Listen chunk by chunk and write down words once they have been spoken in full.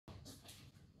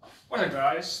What's up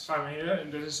guys, Simon here,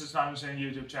 and this is the Simon Saying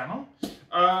YouTube channel.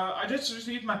 I just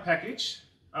received my package.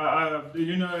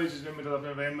 You know it's in the middle of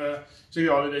November, so the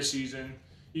holiday season.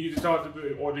 You need to start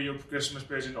to order your Christmas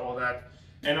present, all that.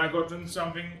 And I got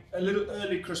something, a little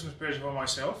early Christmas present for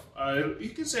myself. You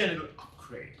can say a little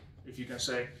upgrade, if you can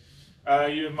say.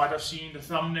 You might have seen the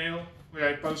thumbnail where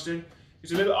I posted.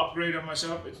 It's a little upgrade on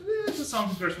myself. It's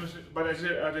something Christmas, but I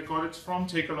got it from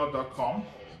takealot.com.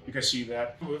 You can see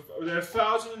that. There are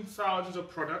thousands and thousands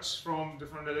of products from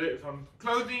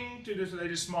clothing to the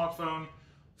latest smartphone,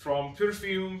 from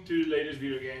perfume to the latest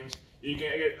video games. You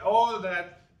can get all of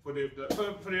that for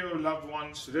your loved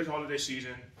ones for this holiday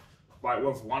season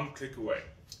with one click away.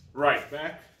 Right,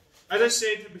 back. As I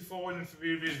said before in the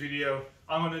previous video,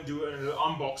 I'm going to do an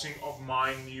unboxing of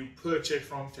my new purchase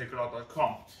from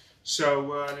takealot.com. So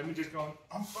let me just go and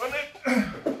unfold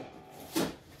it.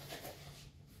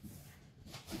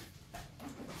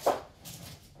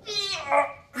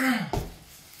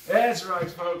 That's right,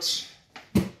 folks.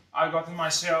 I got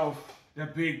myself the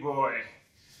big boy.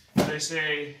 They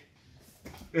say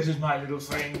this is my little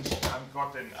friend. I've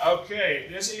gotten. Okay,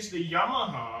 this is the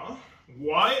Yamaha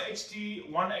YHT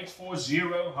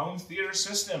 1840 home theater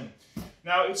system.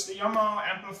 Now it's the Yamaha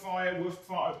amplifier with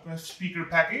speaker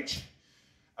package.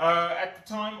 At the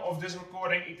time of this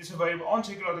recording, it is available on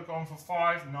takealot.com for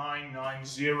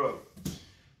 $5,990.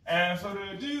 And further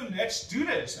ado, let's do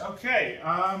this. Okay,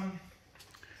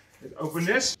 let's open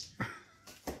this.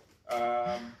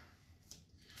 Right,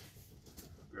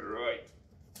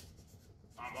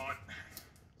 I'm on.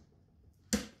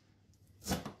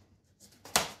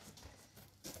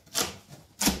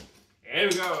 Here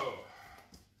we go.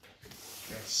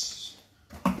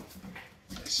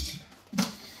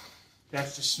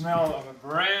 That's the smell of a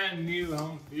brand new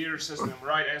home theater system,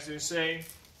 right? As they say.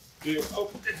 Oh,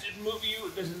 let's just move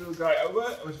this little guy over.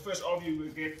 First off, you will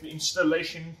get the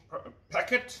installation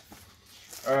packet.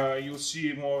 You'll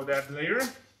see more of that later.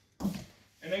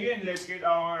 And again, let's get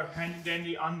our handy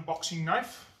dandy unboxing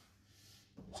knife.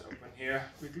 Let's open here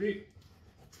quickly.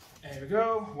 There we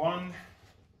go. 1,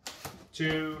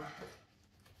 2,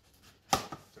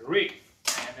 3.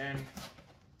 And then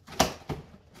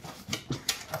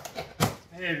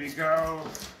there we go.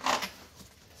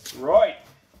 Right.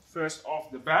 First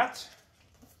off the bat,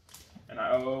 and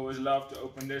I always love to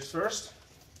open this first.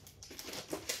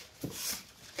 It's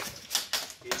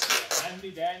the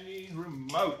handy dandy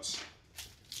remote,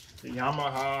 the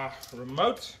Yamaha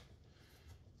remote.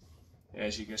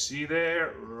 As you can see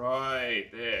there, right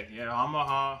there,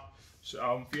 Yamaha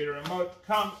home theater remote.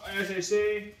 Come, as I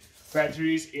say,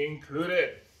 batteries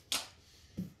included.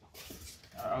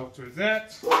 After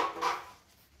that.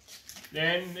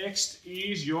 Then next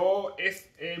is your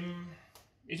FM,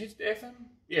 is it FM?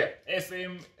 Yeah,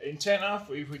 FM antenna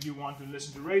for if you want to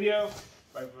listen to radio.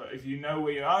 But if you know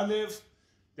where I live,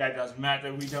 that doesn't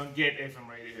matter, we don't get FM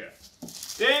radio here.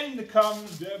 Then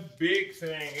comes the big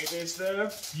thing, it is the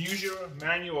user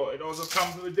manual. It also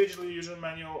comes with a digital user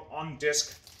manual on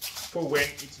disk for when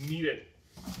it's needed.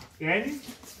 Then,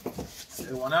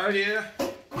 the one out here,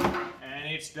 and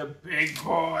it's the big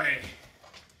boy.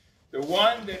 The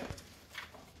one that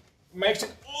makes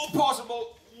it all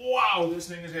possible. Wow, this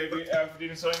thing is heavy. If I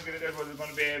didn't get it, it was going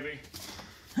to be heavy.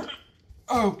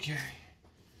 Okay.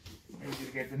 I need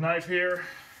to get the knife here.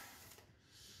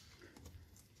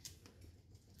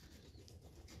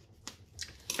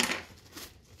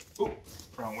 Oh,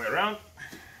 wrong way around.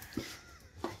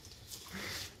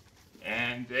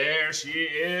 And there she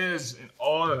is in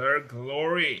all her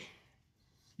glory.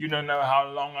 You don't know how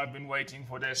long I've been waiting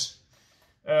for this.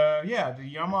 Yeah, the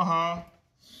Yamaha.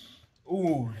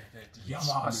 Ooh, that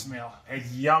Yamaha smell. That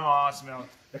Yamaha smell.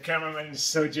 The cameraman is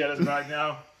so jealous right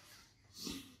now.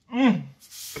 You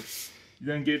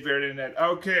don't get better than that.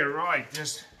 Okay, right.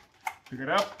 Just pick it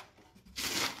up.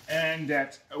 And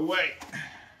that's away.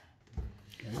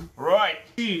 Okay. Right.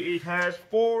 It has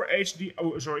 5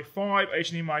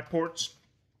 HDMI ports.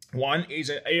 One is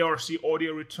an ARC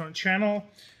audio return channel.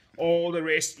 All the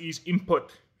rest is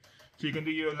input. So you can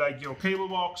do your cable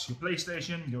box, your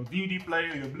PlayStation, your DVD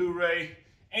player, your Blu-ray,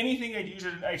 anything that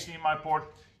uses an HDMI port,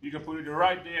 you can put it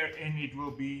right there, and it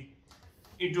will be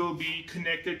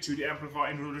connected to the amplifier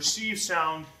and will receive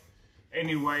sound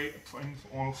any way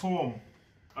or form.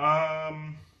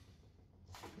 And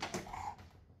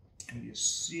you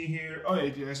see here, oh,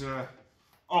 it has a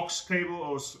aux cable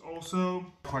also.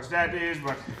 What that is,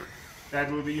 but that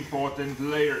will be important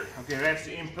later. Okay, that's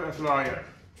the amplifier.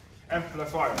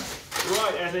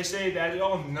 Right, as they say, that you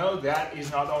all know that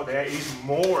is not all, there is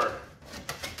more.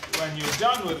 When you're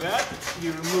done with that,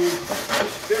 you remove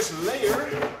this layer.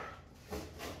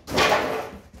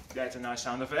 that's a nice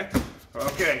sound effect.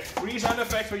 Okay, free sound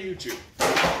effect for YouTube.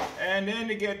 And then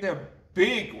to get the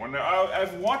big one.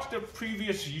 I've watched a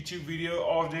previous YouTube video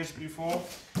of this before,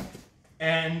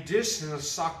 and this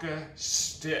sucker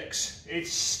sticks. It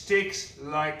sticks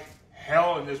like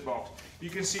hell in this box. You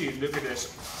can see it, look at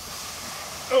this.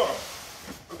 Oh,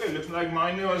 okay, looks like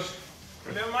mine was,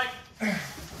 never mind.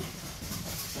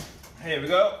 Here we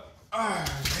go.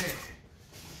 Okay.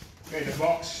 Okay, the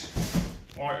box,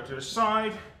 right to the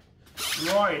side.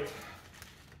 Right,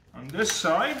 on this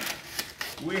side,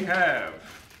 we have,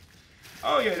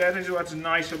 oh yeah, that is what's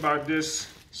nice about this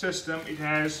system. It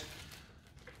has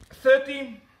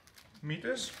 30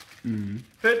 meters,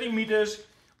 30 meters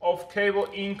of cable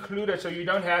included, so you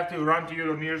don't have to run to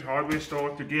your nearest hardware store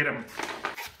to get them.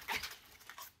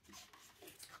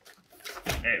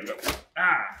 There we go.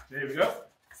 There we go.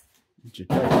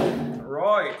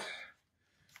 Right.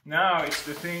 Now it's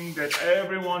the thing that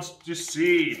everyone wants to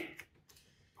see.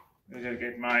 Let's just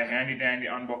get my handy dandy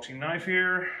unboxing knife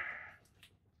here.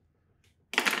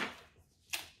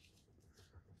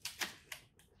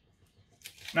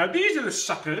 Now these are the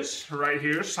suckers right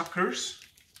here, suckers.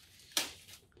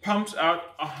 Pumps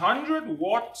out 100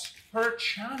 watts per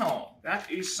channel.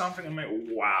 That is something I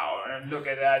mean, wow, and look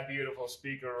at that beautiful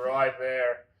speaker right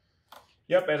there.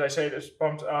 Yep, as I said, this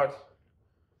pumps out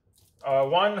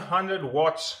 100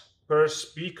 watts per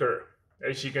speaker.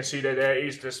 As you can see, that there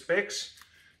is the specs.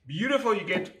 Beautiful, you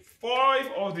get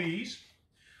 5 of these.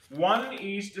 One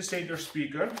is the center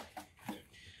speaker.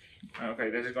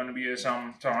 Okay, this is going to be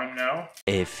some time now.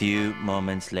 A few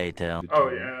moments later. Oh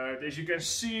yeah, as you can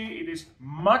see, it is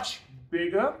much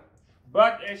bigger.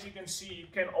 But as you can see, you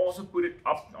can also put it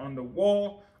up on the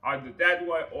wall, either that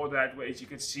way or that way. As you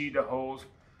can see, the holes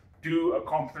do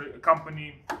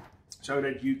accompany so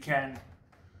that you can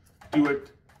do it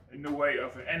in the way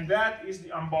of it. And that is the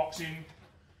unboxing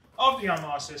of the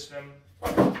Yamaha system.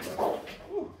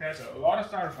 Ooh, that's a lot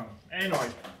of styrofoam. Anyway,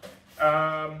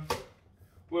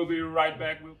 we'll be right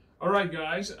back. Alright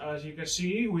guys, as you can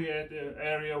see, we're at the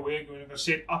area where we're going to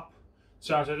set up,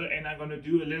 and I'm going to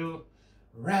do a little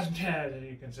razzmatazz, as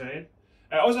you can say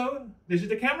it. Also, this is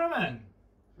the cameraman.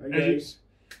 Hi guys.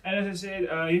 And as I said,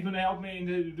 he's going to help me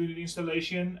do the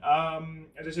installation.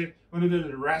 As I said, I'm going to do a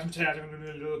little razzmatazz, I'm going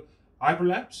to do a little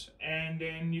hyperlapse, and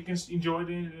then you can enjoy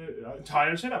the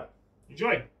entire setup.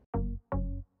 Enjoy!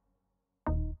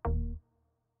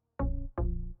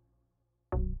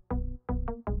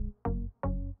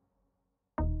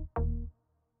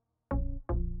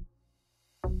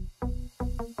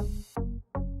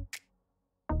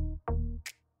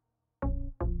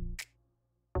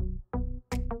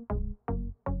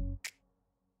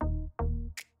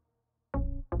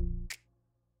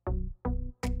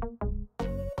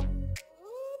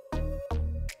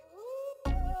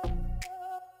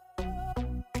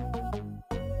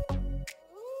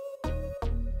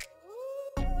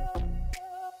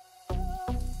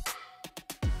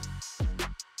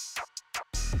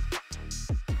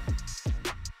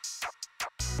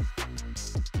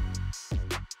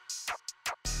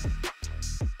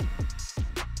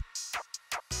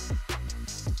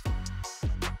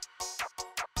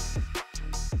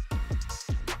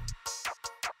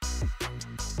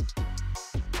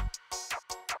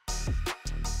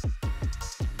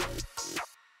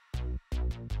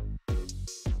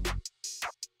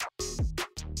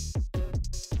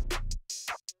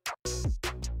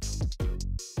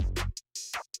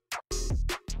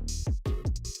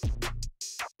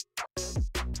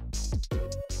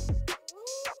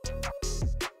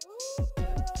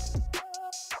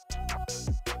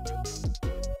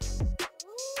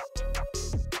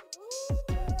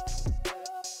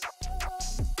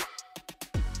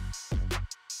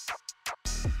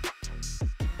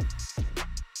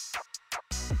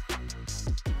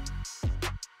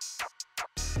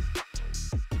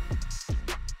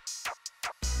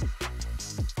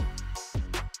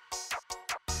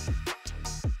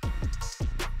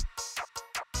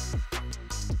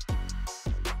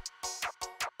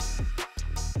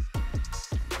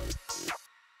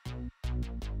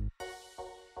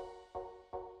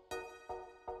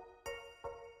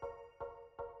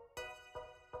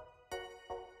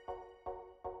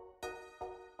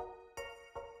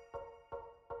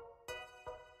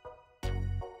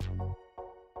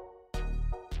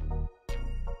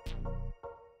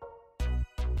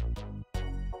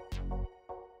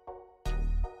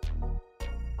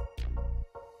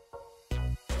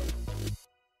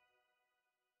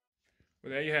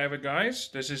 Well, there you have it, guys.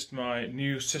 This is my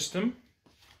new system.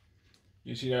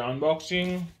 You see the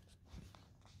unboxing.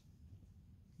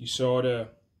 You saw the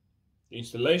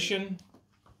installation.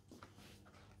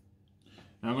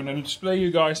 Now I'm going to display you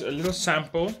guys a little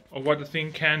sample of what the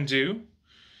thing can do.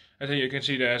 As you can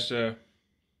see, there's the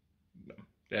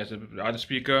other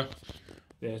speaker,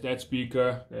 there's that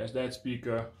speaker, there's that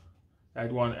speaker,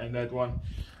 that one and that one.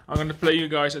 I'm going to play you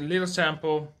guys a little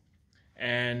sample,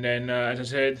 and then as I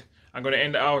said, I'm going to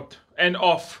end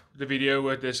off the video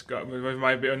with this guy, with one of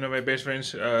my best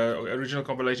friends original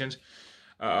compilations,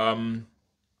 to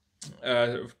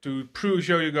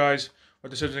show you guys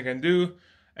what the system can do.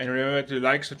 And remember to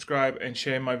like, subscribe, and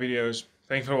share my videos.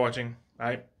 Thanks for watching.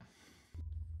 Bye.